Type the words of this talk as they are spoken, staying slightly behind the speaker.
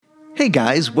Hey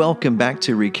guys, welcome back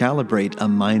to Recalibrate, a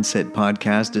mindset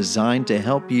podcast designed to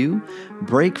help you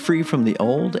break free from the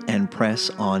old and press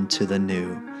on to the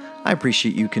new. I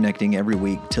appreciate you connecting every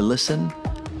week to listen,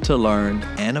 to learn,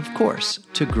 and of course,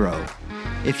 to grow.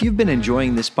 If you've been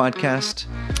enjoying this podcast,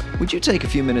 would you take a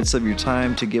few minutes of your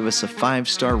time to give us a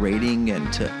 5-star rating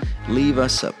and to leave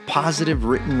us a positive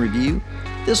written review?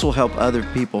 This will help other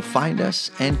people find us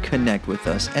and connect with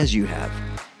us as you have.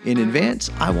 In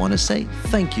advance, I want to say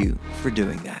thank you for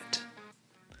doing that.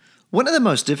 One of the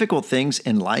most difficult things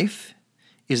in life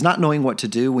is not knowing what to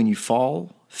do when you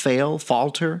fall, fail,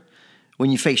 falter,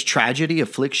 when you face tragedy,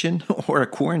 affliction, or a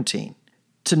quarantine.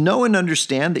 To know and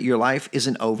understand that your life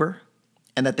isn't over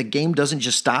and that the game doesn't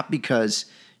just stop because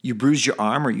you bruised your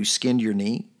arm or you skinned your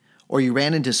knee or you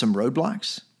ran into some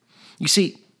roadblocks. You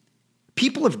see,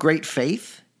 people of great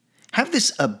faith have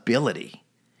this ability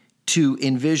to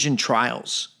envision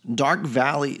trials, dark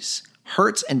valleys,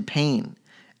 hurts, and pain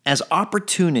as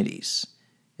opportunities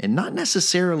and not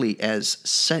necessarily as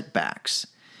setbacks.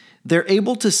 They're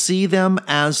able to see them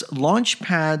as launch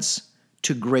pads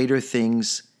to greater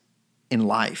things in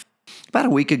life. About a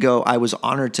week ago, I was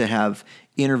honored to have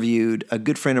interviewed a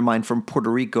good friend of mine from Puerto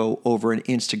Rico over an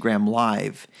Instagram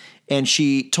Live, and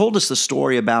she told us the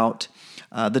story about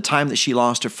the time that she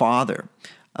lost her father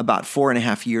about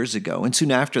 4.5 years ago. And soon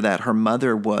after that, her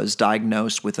mother was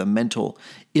diagnosed with a mental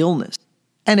illness.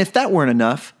 And if that weren't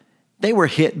enough, they were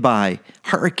hit by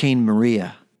Hurricane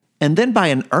Maria and then by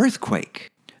an earthquake.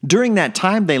 During that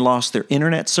time, they lost their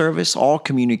internet service, all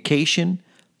communication,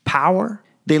 power.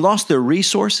 They lost their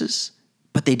resources,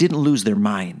 but they didn't lose their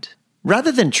mind.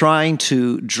 Rather than trying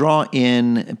to draw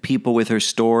in people with her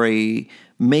story,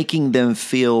 making them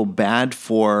feel bad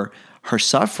for her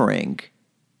suffering,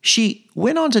 she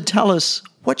went on to tell us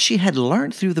what she had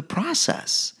learned through the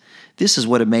process. This is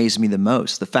what amazed me the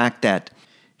most, the fact that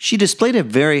she displayed a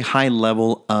very high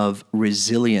level of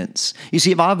resilience. You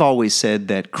see, I've always said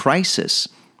that crisis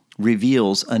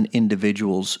reveals an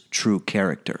individual's true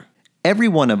character. Every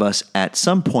one of us at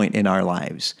some point in our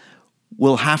lives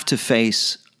will have to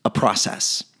face a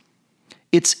process.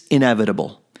 It's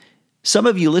inevitable. Some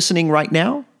of you listening right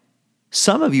now,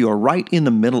 some of you are right in the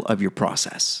middle of your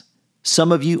process.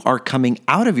 Some of you are coming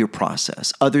out of your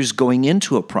process, others going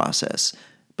into a process.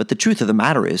 But the truth of the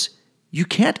matter is, you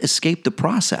can't escape the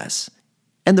process.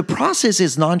 And the process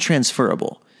is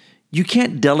non-transferable. You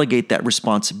can't delegate that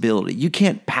responsibility. You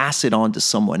can't pass it on to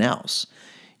someone else.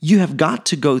 You have got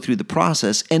to go through the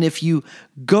process. And if you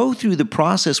go through the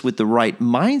process with the right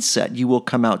mindset, you will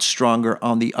come out stronger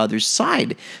on the other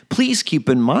side. Please keep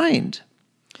in mind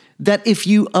that if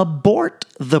you abort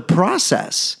the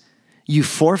process, you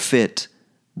forfeit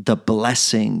the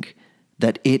blessing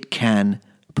that it can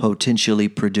potentially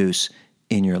produce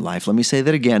in your life. Let me say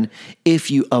that again. If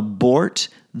you abort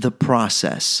the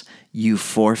process, you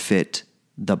forfeit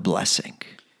the blessing.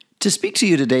 To speak to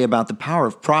you today about the power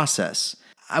of process,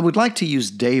 I would like to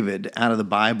use David out of the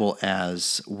Bible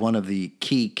as one of the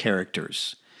key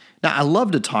characters. Now, I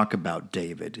love to talk about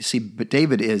David. You see, but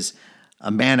David is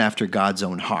a man after God's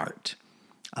own heart.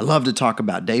 I love to talk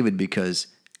about David because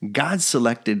God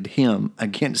selected him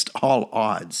against all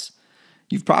odds.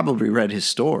 You've probably read his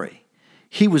story.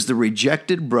 He was the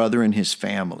rejected brother in his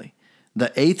family,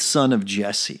 the 8th son of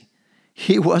Jesse.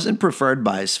 He wasn't preferred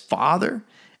by his father,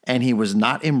 and he was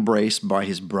not embraced by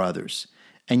his brothers.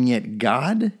 And yet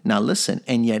God, now listen,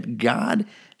 and yet God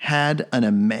had an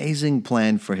amazing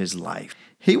plan for his life.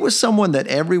 He was someone that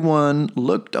everyone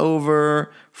looked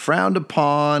over, frowned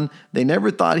upon. They never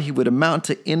thought he would amount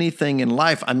to anything in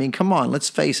life. I mean, come on,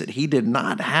 let's face it. He did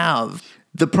not have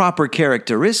the proper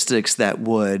characteristics that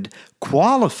would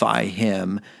qualify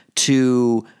him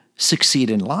to succeed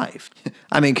in life.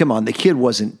 I mean, come on, the kid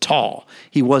wasn't tall.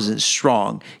 He wasn't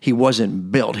strong. He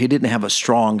wasn't built. He didn't have a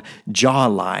strong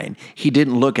jawline. He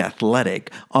didn't look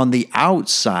athletic. On the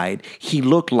outside, he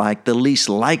looked like the least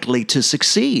likely to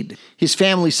succeed. His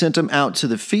family sent him out to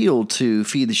the field to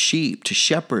feed the sheep, to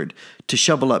shepherd, to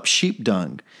shovel up sheep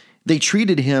dung. They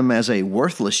treated him as a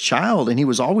worthless child, and he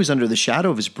was always under the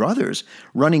shadow of his brothers,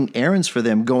 running errands for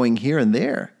them, going here and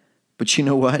there. But you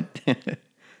know what?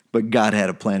 But God had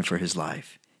a plan for his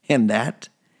life, and that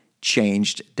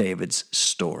changed David's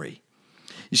story.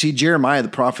 You see, Jeremiah the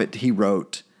prophet, he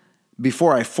wrote,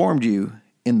 "Before I formed you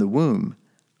in the womb,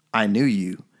 I knew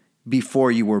you.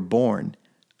 Before you were born,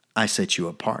 I set you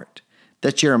apart."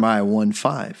 That's Jeremiah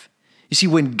 1:5. You see,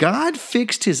 when God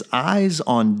fixed his eyes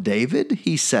on David,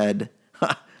 he said,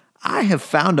 "I have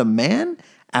found a man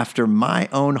after my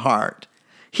own heart."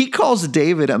 He calls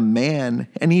David a man,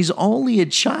 and he's only a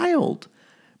child.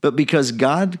 But because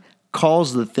God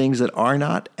calls the things that are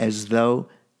not as though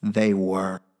they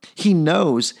were. He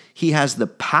knows he has the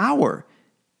power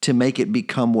to make it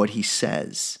become what he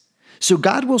says. So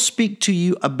God will speak to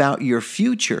you about your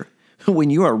future when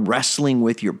you are wrestling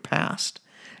with your past.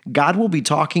 God will be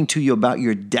talking to you about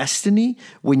your destiny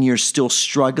when you're still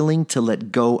struggling to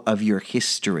let go of your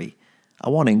history. I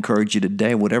want to encourage you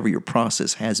today, whatever your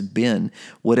process has been,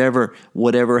 whatever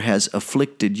has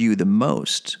afflicted you the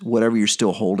most, whatever you're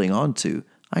still holding on to,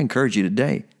 I encourage you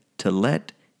today to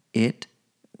let it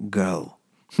go.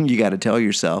 You got to tell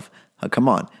yourself, oh, come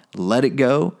on, let it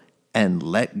go and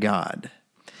let God.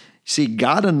 See,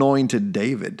 God anointed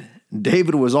David.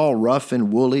 David was all rough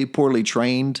and woolly, poorly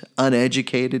trained,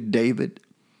 uneducated David.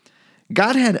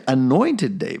 God had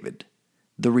anointed David,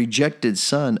 the rejected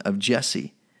son of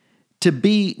Jesse, to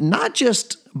be not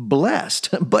just blessed,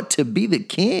 but to be the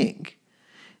king.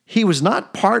 He was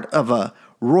not part of a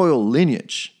royal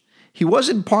lineage. He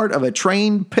wasn't part of a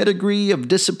trained pedigree of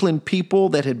disciplined people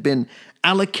that had been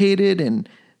allocated and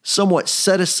somewhat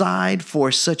set aside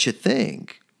for such a thing.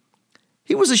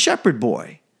 He was a shepherd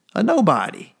boy, a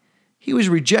nobody. He was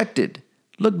rejected,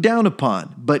 looked down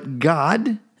upon. But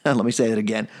God, let me say that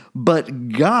again, but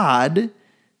God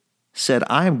said,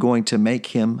 I am going to make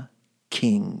him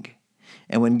king.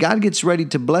 And when God gets ready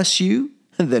to bless you,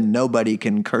 then nobody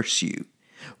can curse you.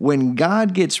 When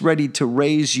God gets ready to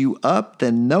raise you up,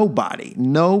 then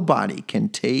nobody can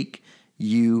take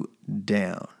you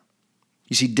down.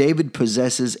 You see, David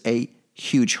possesses a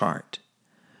huge heart.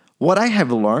 What I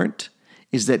have learned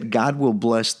is that God will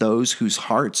bless those whose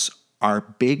hearts are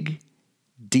big,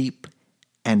 deep,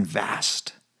 and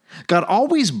vast. God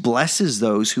always blesses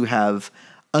those who have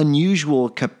unusual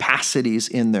capacities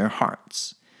in their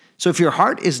hearts. So if your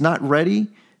heart is not ready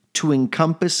to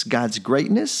encompass God's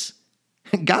greatness,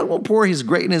 God will pour his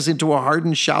greatness into a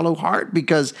hardened, shallow heart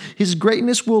because his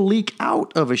greatness will leak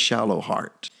out of a shallow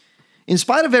heart. In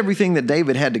spite of everything that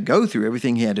David had to go through,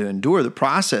 everything he had to endure, the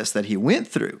process that he went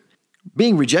through,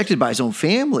 being rejected by his own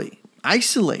family,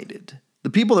 isolated, the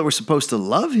people that were supposed to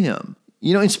love him,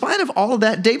 in spite of all of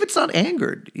that, David's not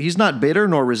angered. He's not bitter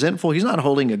nor resentful. He's not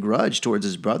holding a grudge towards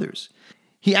his brothers.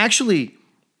 He actually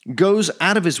goes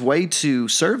out of his way to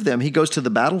serve them. He goes to the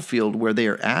battlefield where they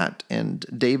are at, and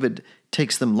David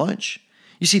takes them lunch.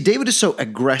 You see, David is so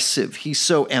aggressive, he's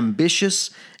so ambitious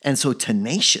and so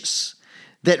tenacious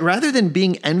that rather than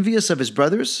being envious of his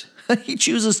brothers, he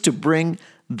chooses to bring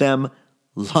them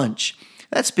lunch.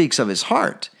 That speaks of his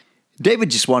heart.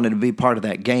 David just wanted to be part of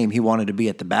that game. He wanted to be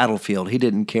at the battlefield. He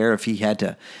didn't care if he had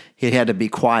to be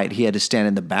quiet, he had to stand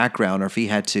in the background, or if he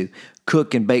had to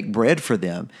cook and bake bread for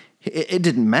them. It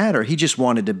didn't matter. He just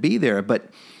wanted to be there,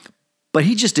 but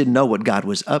he just didn't know what God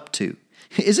was up to.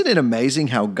 Isn't it amazing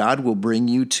how God will bring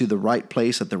you to the right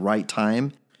place at the right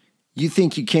time? You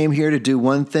think you came here to do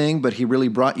one thing, but he really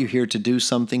brought you here to do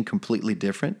something completely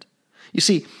different. You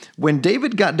see, when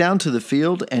David got down to the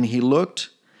field and he looked,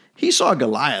 he saw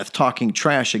Goliath talking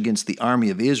trash against the army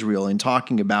of Israel and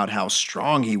talking about how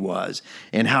strong he was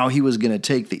and how he was going to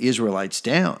take the Israelites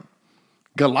down.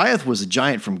 Goliath was a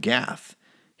giant from Gath.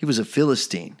 He was a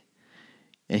Philistine.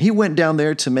 And he went down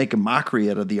there to make a mockery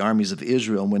out of the armies of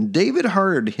Israel. And when David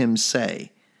heard him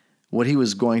say what he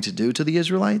was going to do to the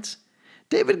Israelites,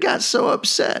 David got so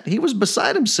upset. He was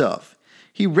beside himself.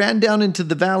 He ran down into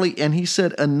the valley and he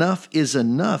said, enough is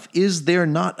enough. Is there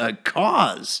not a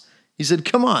cause? He said,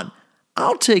 come on,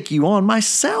 I'll take you on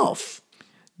myself.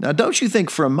 Now, don't you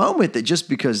think for a moment that just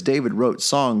because David wrote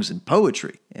songs and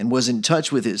poetry and was in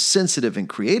touch with his sensitive and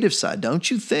creative side,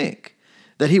 don't you think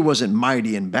that he wasn't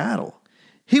mighty in battle?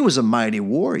 He was a mighty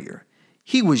warrior.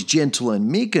 He was gentle and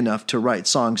meek enough to write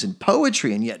songs and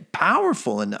poetry, and yet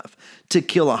powerful enough to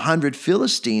kill 100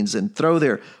 Philistines and throw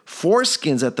their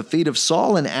foreskins at the feet of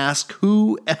Saul and ask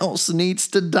who else needs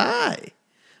to die.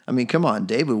 I mean, come on,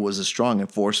 David was a strong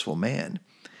and forceful man.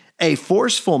 A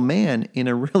forceful man in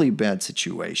a really bad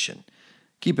situation.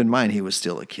 Keep in mind, he was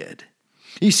still a kid.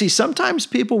 You see, sometimes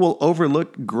people will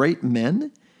overlook great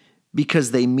men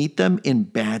because they meet them in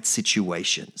bad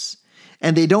situations.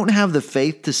 And they don't have the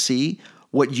faith to see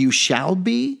what you shall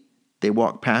be. They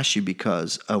walk past you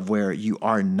because of where you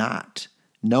are not,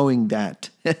 knowing that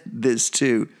this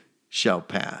too shall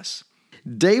pass.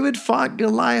 David fought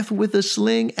Goliath with a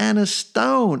sling and a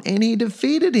stone, and he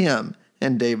defeated him.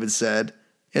 And David said,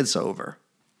 it's over.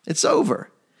 It's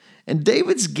over. And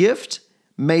David's gift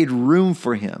made room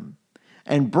for him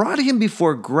and brought him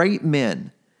before great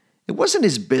men. It wasn't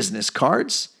his business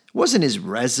cards. It wasn't his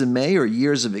resume or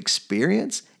years of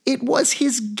experience. It was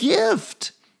his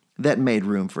gift that made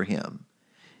room for him.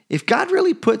 If God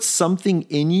really puts something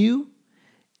in you,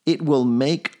 it will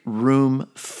make room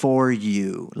for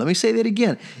you. Let me say that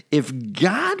again. If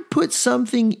God puts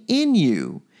something in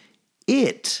you,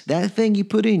 that thing you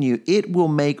put in you, it will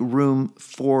make room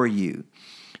for you.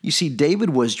 You see, David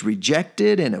was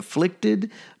rejected and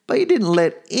afflicted, but he didn't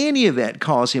let any of that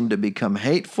cause him to become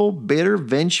hateful, bitter,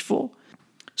 vengeful.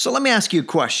 So let me ask you a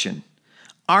question.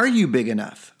 Are you big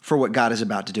enough for what God is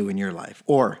about to do in your life?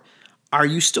 Or are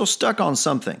you still stuck on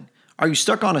something? Are you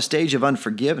stuck on a stage of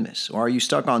unforgiveness? Or are you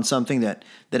stuck on something that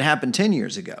happened 10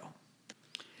 years ago?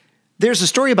 There's a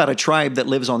story about a tribe that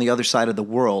lives on the other side of the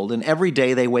world, and every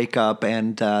day they wake up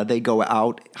and they go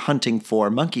out hunting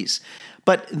for monkeys.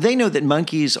 But they know that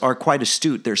monkeys are quite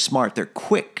astute. They're smart. They're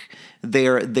quick.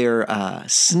 They're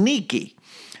sneaky.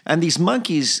 And these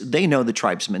monkeys, they know the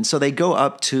tribesmen, so they go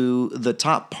up to the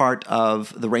top part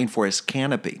of the rainforest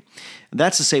canopy.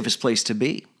 That's the safest place to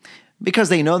be because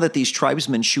they know that these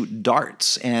tribesmen shoot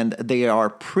darts, and they are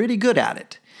pretty good at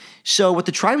it. So what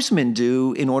the tribesmen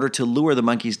do in order to lure the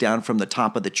monkeys down from the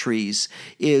top of the trees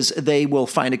is they will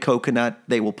find a coconut,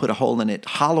 they will put a hole in it,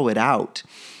 hollow it out,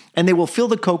 and they will fill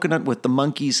the coconut with the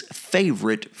monkey's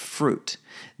favorite fruit.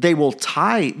 They will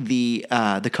tie the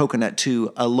coconut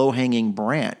to a low-hanging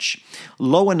branch,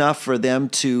 low enough for them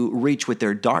to reach with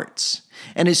their darts.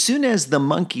 And as soon as the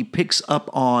monkey picks up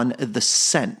on the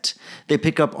scent, they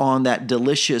pick up on that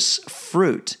delicious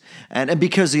fruit. And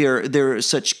because they're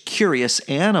such curious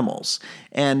animals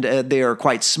and they are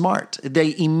quite smart,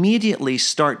 they immediately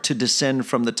start to descend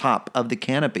from the top of the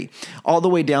canopy all the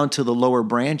way down to the lower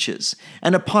branches.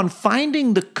 And upon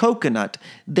finding the coconut,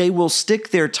 they will stick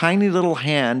their tiny little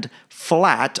hand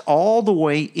flat all the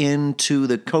way into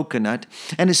the coconut.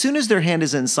 And as soon as their hand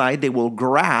is inside, they will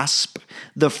grasp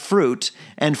the fruit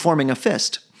and forming a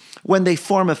fist. When they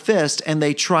form a fist and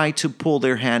they try to pull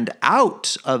their hand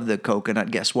out of the coconut,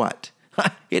 guess what?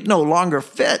 It no longer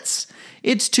fits.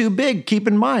 It's too big. Keep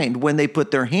in mind, when they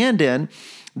put their hand in,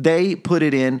 they put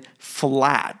it in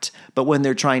flat. But when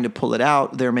they're trying to pull it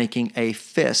out, they're making a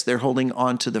fist. They're holding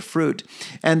on to the fruit.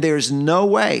 And there's no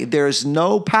way, there's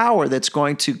no power that's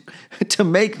going to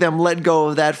make them let go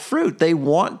of that fruit. They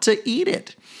want to eat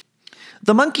it.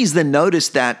 The monkeys then notice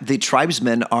that the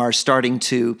tribesmen are starting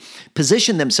to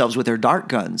position themselves with their dart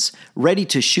guns, ready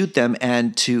to shoot them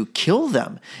and to kill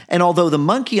them. And although the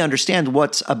monkey understands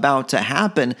what's about to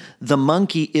happen, the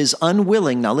monkey is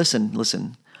unwilling. Now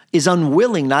listen, is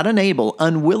unwilling, not unable,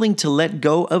 unwilling to let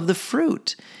go of the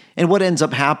fruit. And what ends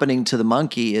up happening to the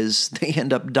monkey is they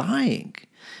end up dying.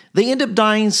 They end up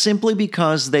dying simply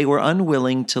because they were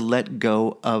unwilling to let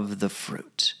go of the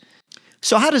fruit.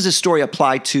 So how does this story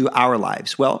apply to our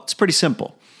lives? Well, it's pretty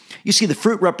simple. You see, the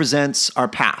fruit represents our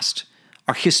past,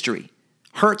 our history,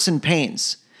 hurts and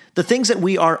pains, the things that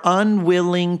we are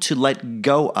unwilling to let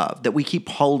go of, that we keep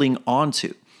holding on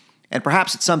to. And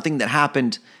perhaps it's something that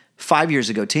happened 5 years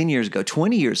ago, 10 years ago,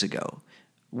 20 years ago.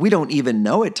 We don't even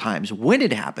know at times when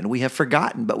it happened. We have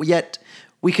forgotten, but yet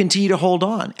we continue to hold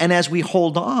on. And as we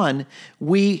hold on,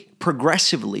 we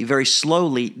progressively, very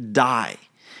slowly die.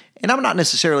 And I'm not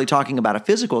necessarily talking about a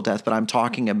physical death, but I'm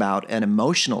talking about an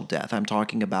emotional death. I'm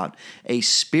talking about a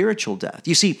spiritual death.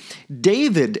 You see,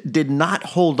 David did not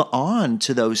hold on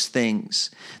to those things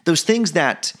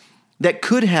that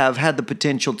could have had the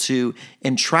potential to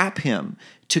entrap him,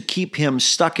 to keep him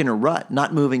stuck in a rut,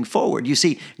 not moving forward. You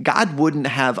see, God wouldn't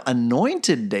have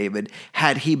anointed David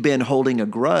had he been holding a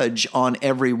grudge on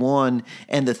everyone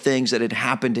and the things that had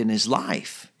happened in his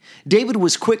life. David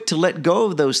was quick to let go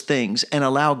of those things and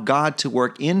allow God to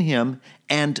work in him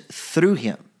and through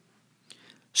him.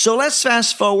 So let's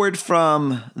fast forward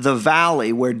from the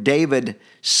valley where David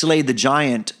slayed the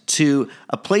giant to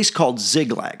a place called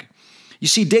Ziklag. You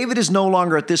see, David is no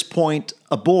longer at this point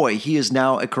a boy. He is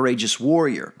now a courageous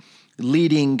warrior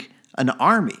leading an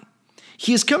army.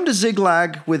 He has come to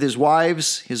Ziklag with his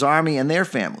wives, his army, and their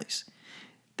families.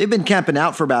 They've been camping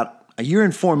out for about a year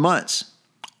and 4 months.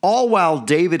 All while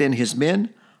David and his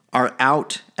men are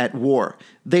out at war.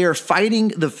 They are fighting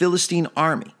the Philistine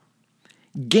army,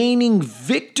 gaining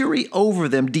victory over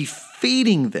them,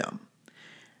 defeating them.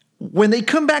 When they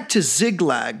come back to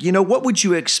Ziklag, what would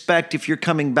you expect if you're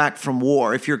coming back from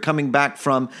war, if you're coming back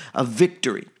from a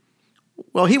victory?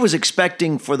 Well, he was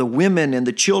expecting for the women and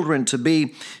the children to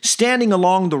be standing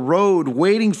along the road,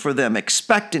 waiting for them,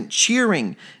 expectant,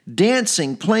 cheering,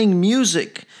 dancing, playing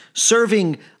music,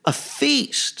 serving a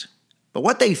feast. But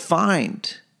what they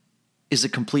find is the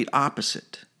complete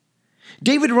opposite.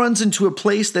 David runs into a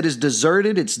place that is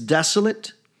deserted, it's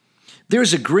desolate.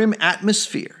 There's a grim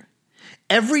atmosphere.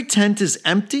 Every tent is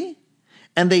empty,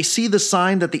 and they see the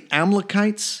sign that the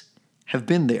Amalekites have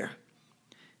been there.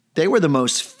 They were the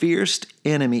most fierce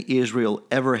enemy Israel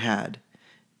ever had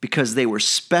because they were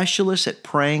specialists at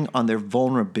preying on their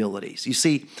vulnerabilities. You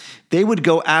see, they would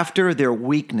go after their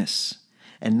weakness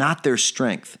and not their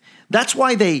strength. That's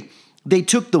why they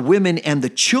took the women and the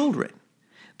children.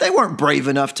 They weren't brave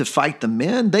enough to fight the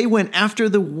men. They went after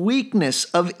the weakness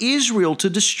of Israel to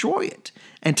destroy it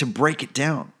and to break it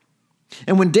down.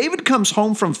 And when David comes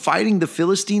home from fighting the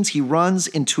Philistines, he runs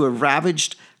into a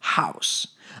ravaged house,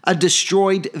 a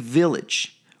destroyed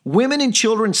village, women and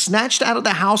children snatched out of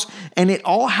the house, and it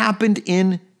all happened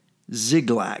in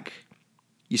Ziklag.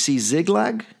 You see,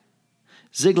 Ziklag,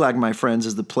 my friends,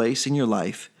 is the place in your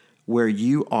life where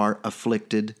you are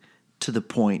afflicted to the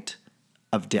point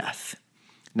of death.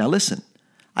 Now listen,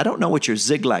 I don't know what your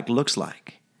Ziklag looks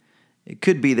like. It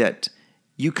could be that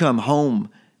you come home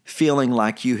feeling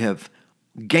like you have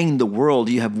gained the world,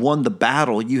 you have won the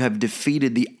battle, you have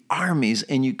defeated the armies,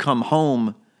 and you come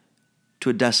home to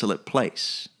a desolate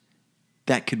place.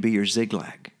 That could be your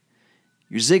Ziklag.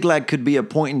 Your Ziklag could be a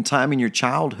point in time in your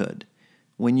childhood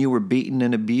when you were beaten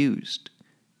and abused.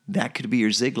 That could be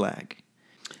your Ziklag.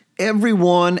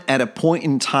 Everyone at a point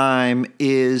in time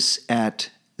is at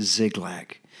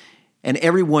Ziklag. And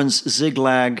everyone's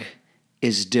Ziklag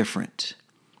is different.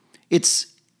 It's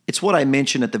what I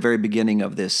mentioned at the very beginning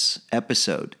of this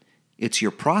episode. It's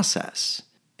your process.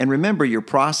 And remember, your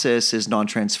process is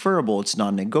non-transferable. It's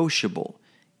non-negotiable.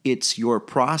 It's your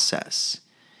process.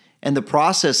 And the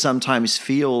process sometimes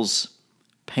feels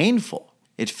painful.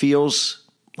 It feels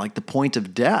like the point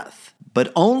of death.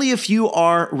 But only if you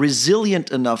are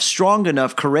resilient enough, strong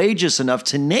enough, courageous enough,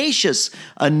 tenacious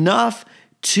enough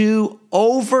to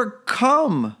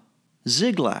overcome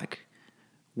Ziklag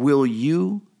will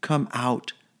you come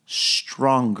out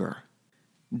stronger.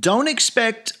 Don't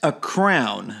expect a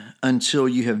crown until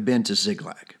you have been to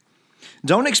Ziklag.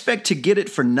 Don't expect to get it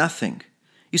for nothing.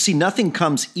 You see, nothing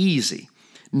comes easy.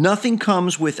 Nothing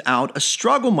comes without a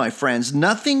struggle, my friends.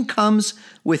 Nothing comes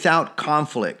without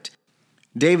conflict.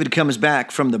 David comes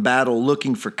back from the battle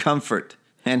looking for comfort,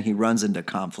 and he runs into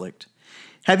conflict.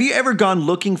 Have you ever gone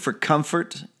looking for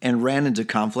comfort and ran into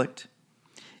conflict?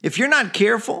 If you're not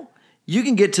careful, you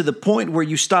can get to the point where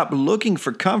you stop looking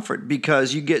for comfort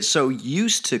because you get so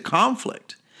used to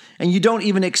conflict and you don't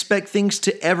even expect things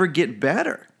to ever get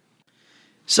better.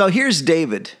 So here's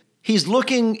David. He's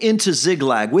looking into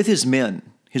Ziklag with his men,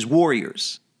 his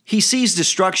warriors. He sees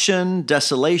destruction,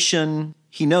 desolation.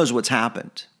 He knows what's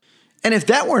happened. And if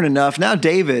that weren't enough, now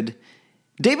David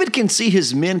can see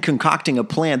his men concocting a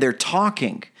plan. They're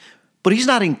talking. But he's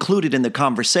not included in the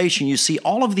conversation. You see,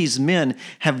 all of these men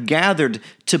have gathered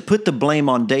to put the blame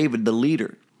on David, the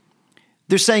leader.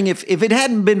 They're saying if it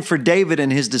hadn't been for David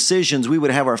and his decisions, we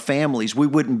would have our families. We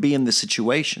wouldn't be in this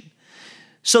situation.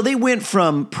 So they went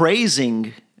from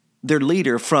praising their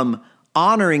leader, from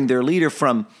honoring their leader,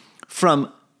 from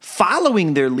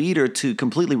following their leader to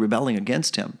completely rebelling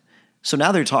against him. So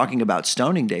now they're talking about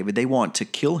stoning David. They want to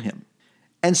kill him.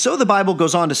 And so the Bible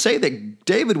goes on to say that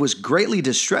David was greatly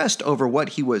distressed over what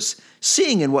he was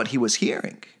seeing and what he was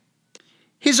hearing.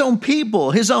 His own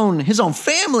people, his own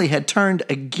family had turned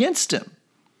against him.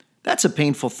 That's a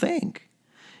painful thing.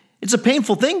 It's a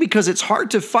painful thing because it's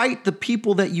hard to fight the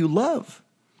people that you love.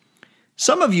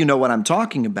 Some of you know what I'm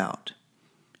talking about.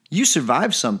 You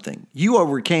survived something. You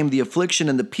overcame the affliction,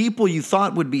 and the people you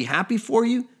thought would be happy for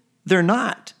you, they're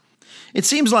not. It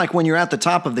seems like when you're at the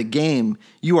top of the game,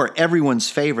 you are everyone's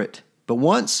favorite. But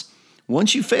once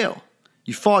you fail,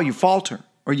 you fall, you falter,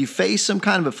 or you face some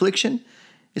kind of affliction,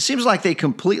 it seems like they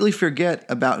completely forget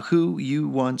about who you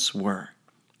once were.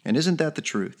 And isn't that the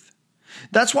truth?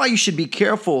 That's why you should be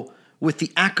careful with the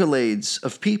accolades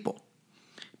of people.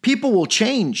 People will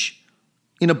change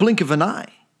in a blink of an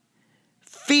eye.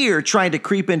 Fear tried to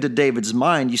creep into David's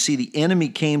mind. You see, the enemy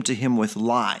came to him with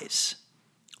lies.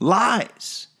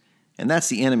 Lies. And that's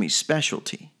the enemy's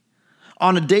specialty.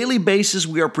 On a daily basis,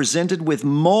 we are presented with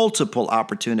multiple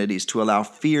opportunities to allow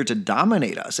fear to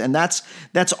dominate us. And that's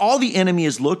all the enemy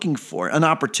is looking for, an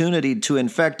opportunity to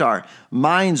infect our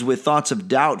minds with thoughts of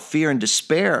doubt, fear, and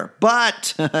despair.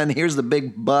 But, and here's the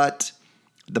big but,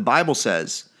 the Bible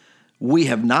says, we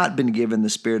have not been given the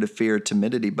spirit of fear or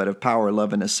timidity, but of power,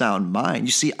 love, and a sound mind.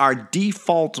 You see, our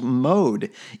default mode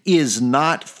is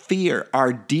not fear.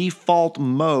 Our default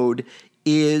mode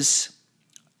is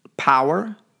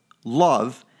power,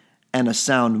 love, and a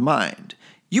sound mind.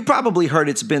 You probably heard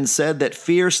it's been said that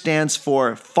fear stands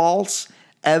for false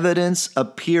evidence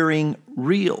appearing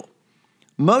real.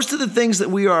 Most of the things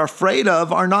that we are afraid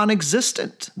of are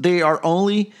non-existent. They are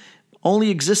only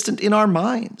existent in our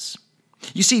minds.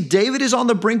 You see, David is on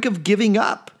the brink of giving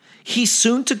up. He's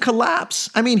soon to collapse.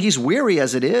 I mean, he's weary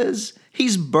as it is.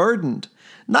 He's burdened.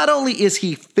 Not only is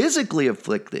he physically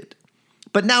afflicted,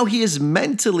 but now he is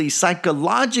mentally,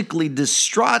 psychologically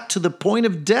distraught to the point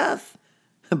of death.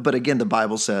 But again, the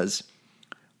Bible says,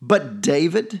 but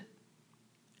David,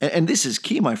 and this is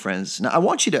key, my friends. Now, I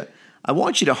want you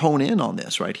to hone in on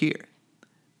this right here.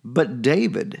 But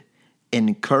David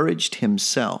encouraged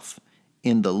himself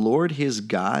in the Lord his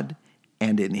God,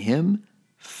 and in him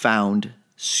found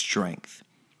strength.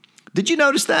 Did you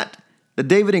notice that? That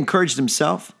David encouraged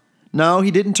himself? No,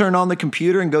 he didn't turn on the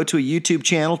computer and go to a YouTube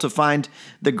channel to find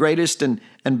the greatest and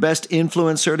best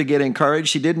influencer to get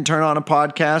encouraged. He didn't turn on a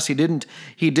podcast. He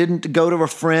didn't go to a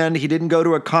friend. He didn't go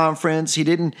to a conference. He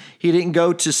didn't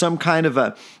go to some kind of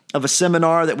a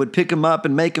seminar that would pick him up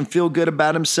and make him feel good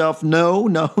about himself.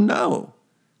 No.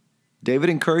 David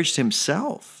encouraged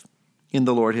himself in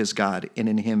the Lord his God, and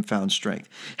in him found strength.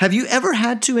 Have you ever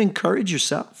had to encourage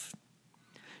yourself?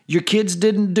 Your kids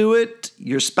didn't do it.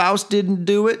 Your spouse didn't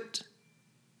do it.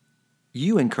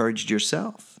 You encouraged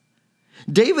yourself.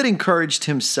 David encouraged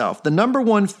himself. The number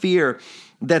one fear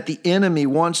that the enemy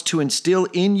wants to instill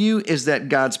in you is that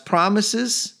God's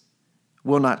promises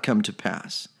will not come to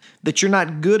pass, that you're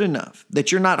not good enough,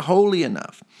 that you're not holy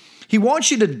enough. He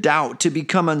wants you to doubt, to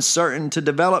become uncertain, to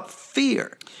develop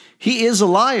fear. He is a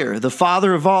liar, the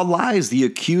father of all lies, the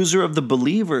accuser of the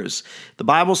believers. The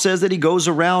Bible says that he goes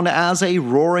around as a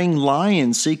roaring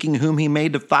lion, seeking whom he may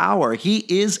devour. He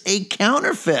is a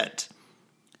counterfeit.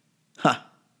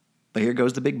 But here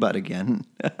goes the big but again.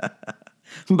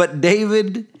 But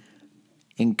David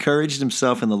encouraged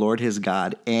himself in the Lord his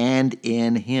God, and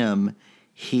in him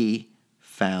he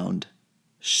found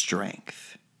strength.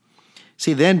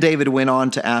 See, then David went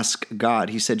on to ask God.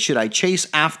 He said, should I chase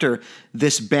after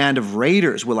this band of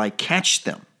raiders? Will I catch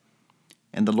them?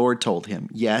 And the Lord told him,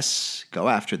 yes, go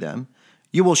after them.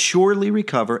 You will surely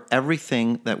recover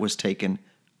everything that was taken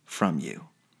from you.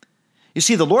 You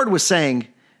see, the Lord was saying,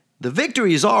 the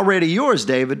victory is already yours,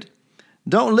 David.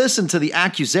 Don't listen to the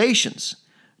accusations.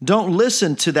 Don't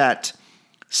listen to that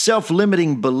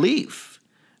self-limiting belief.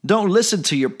 Don't listen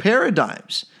to your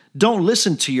paradigms. Don't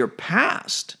listen to your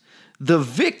past. The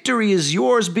victory is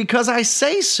yours because I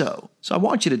say so. So I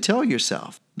want you to tell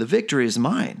yourself, the victory is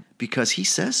mine because he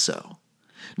says so.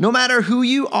 No matter who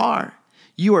you are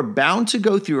bound to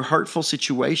go through hurtful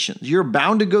situations. You're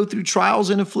bound to go through trials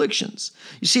and afflictions.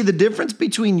 You see, the difference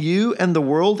between you and the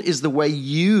world is the way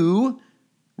you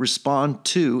respond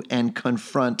to and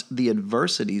confront the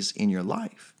adversities in your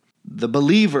life. The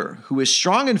believer who is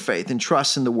strong in faith and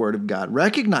trusts in the Word of God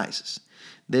recognizes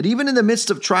that even in the midst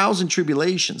of trials and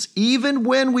tribulations, even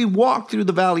when we walk through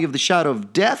the valley of the shadow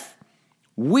of death,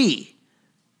 we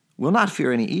will not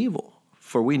fear any evil,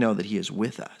 for we know that he is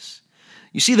with us.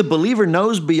 You see, the believer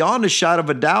knows beyond a shadow of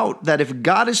a doubt that if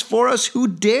God is for us, who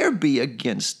dare be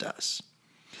against us?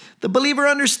 The believer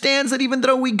understands that even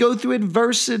though we go through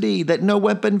adversity, that no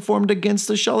weapon formed against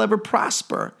us shall ever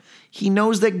prosper. He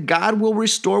knows that God will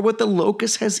restore what the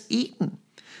locust has eaten.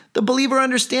 The believer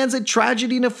understands that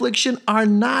tragedy and affliction are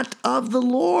not of the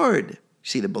Lord.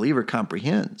 See, the believer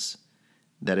comprehends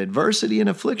that adversity and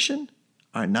affliction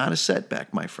are not a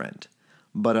setback, my friend,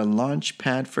 but a launch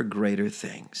pad for greater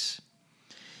things.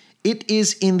 It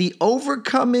is in the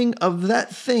overcoming of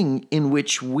that thing in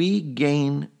which we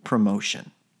gain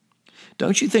promotion.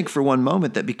 Don't you think for one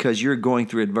moment that because you're going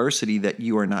through adversity that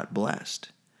you are not blessed.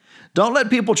 Don't let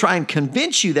people try and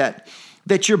convince you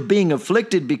that you're being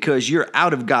afflicted because you're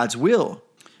out of God's will.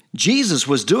 Jesus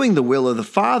was doing the will of the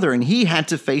Father, and he had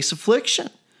to face affliction.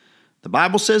 The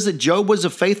Bible says that Job was a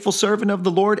faithful servant of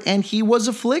the Lord, and he was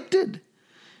afflicted.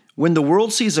 When the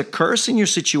world sees a curse in your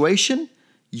situation,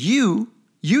 you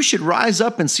should rise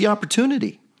up and see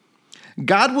opportunity.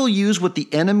 God will use what the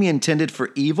enemy intended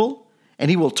for evil, and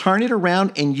he will turn it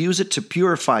around and use it to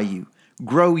purify you,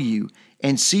 grow you,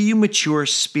 and see you mature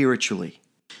spiritually.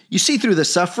 You see, through the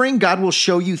suffering, God will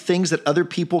show you things that other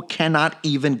people cannot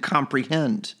even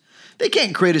comprehend. They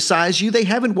can't criticize you. They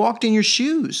haven't walked in your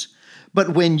shoes. But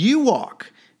when you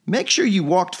walk, make sure you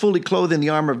walked fully clothed in the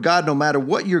armor of God. No matter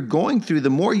what you're going through, the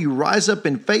more you rise up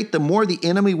in faith, the more the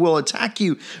enemy will attack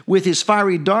you with his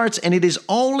fiery darts, and it is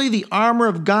only the armor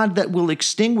of God that will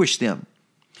extinguish them.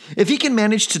 If he can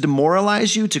manage to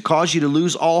demoralize you, to cause you to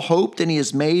lose all hope, then he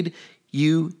has made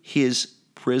you his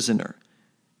prisoner.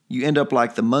 You end up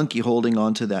like the monkey holding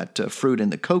onto that fruit in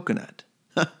the coconut.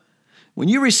 When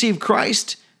you received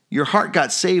Christ, your heart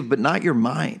got saved, but not your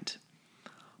mind.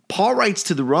 Paul writes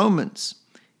to the Romans,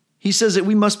 He says that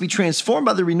we must be transformed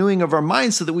by the renewing of our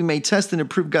minds so that we may test and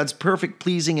approve God's perfect,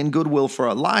 pleasing, and good will for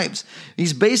our lives.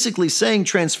 He's basically saying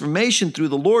transformation through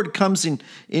the Lord comes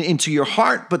into your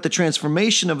heart, but the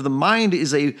transformation of the mind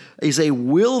is a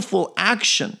willful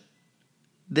action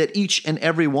that each and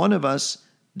every one of us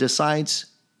decides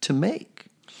to make.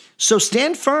 So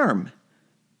stand firm.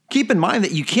 Keep in mind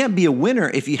that you can't be a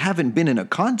winner if you haven't been in a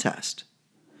contest.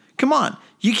 Come on,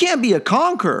 you can't be a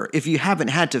conqueror if you haven't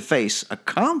had to face a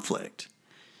conflict.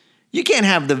 You can't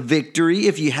have the victory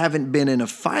if you haven't been in a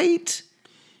fight.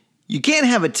 You can't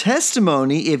have a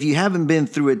testimony if you haven't been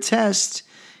through a test.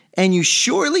 And you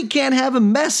surely can't have a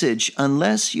message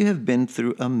unless you have been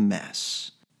through a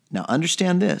mess. Now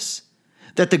understand this,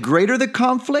 that the greater the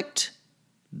conflict,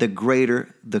 the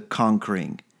greater the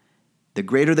conquering. The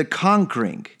greater the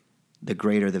conquering, the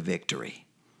greater the victory.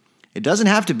 It doesn't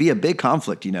have to be a big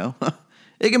conflict, you know.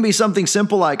 It can be something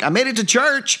simple like, I made it to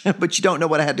church, but you don't know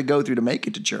what I had to go through to make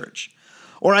it to church.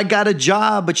 Or I got a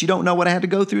job, but you don't know what I had to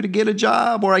go through to get a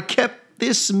job. Or I kept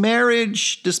this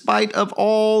marriage despite of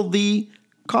all the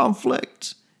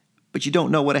conflict, but you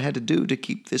don't know what I had to do to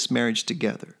keep this marriage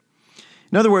together.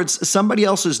 In other words, somebody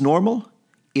else's normal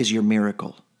is your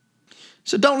miracle.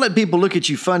 So don't let people look at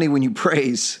you funny when you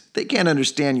praise. They can't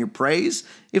understand your praise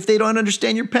if they don't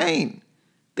understand your pain.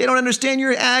 They don't understand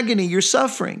your agony, your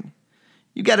suffering.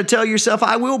 You got to tell yourself,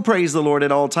 I will praise the Lord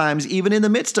at all times, even in the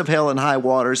midst of hell and high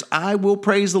waters. I will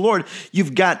praise the Lord.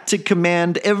 You've got to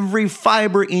command every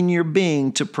fiber in your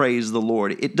being to praise the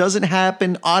Lord. It doesn't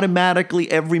happen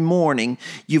automatically every morning.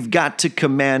 You've got to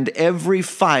command every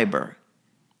fiber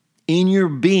in your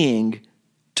being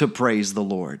to praise the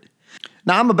Lord.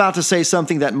 Now, I'm about to say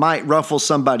something that might ruffle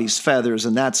somebody's feathers,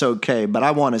 and that's okay, but I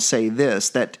want to say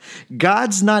this, that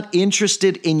God's not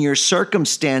interested in your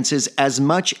circumstances as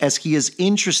much as He is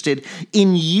interested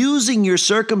in using your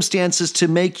circumstances to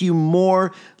make you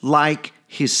more like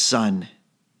His Son.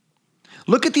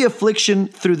 Look at the affliction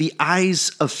through the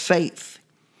eyes of faith.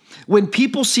 When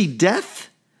people see death,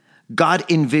 God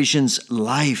envisions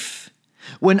life.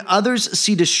 When others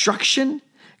see destruction,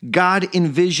 God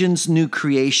envisions new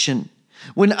creation.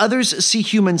 When others see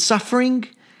human suffering,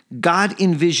 God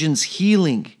envisions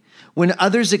healing. When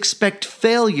others expect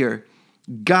failure,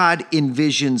 God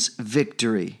envisions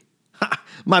victory.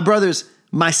 My brothers,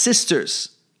 my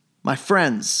sisters, my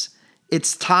friends,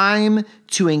 it's time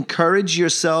to encourage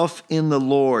yourself in the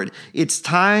Lord. It's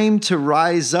time to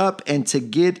rise up and to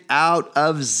get out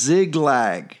of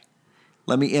Ziklag.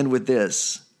 Let me end with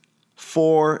this.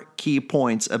 4 key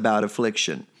points about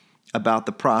affliction, about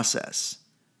the process.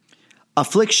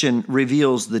 Affliction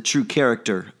reveals the true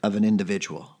character of an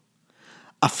individual.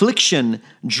 Affliction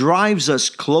drives us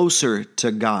closer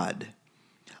to God.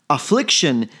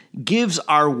 Affliction gives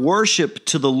our worship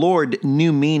to the Lord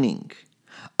new meaning.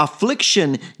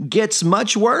 Affliction gets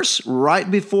much worse right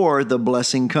before the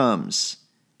blessing comes.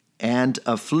 And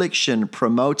affliction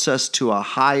promotes us to a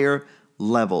higher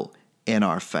level in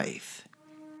our faith.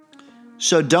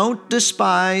 So don't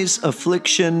despise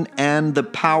affliction and the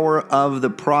power of the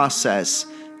process.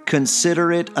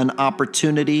 Consider it an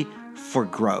opportunity for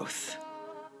growth.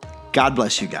 God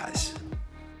bless you guys.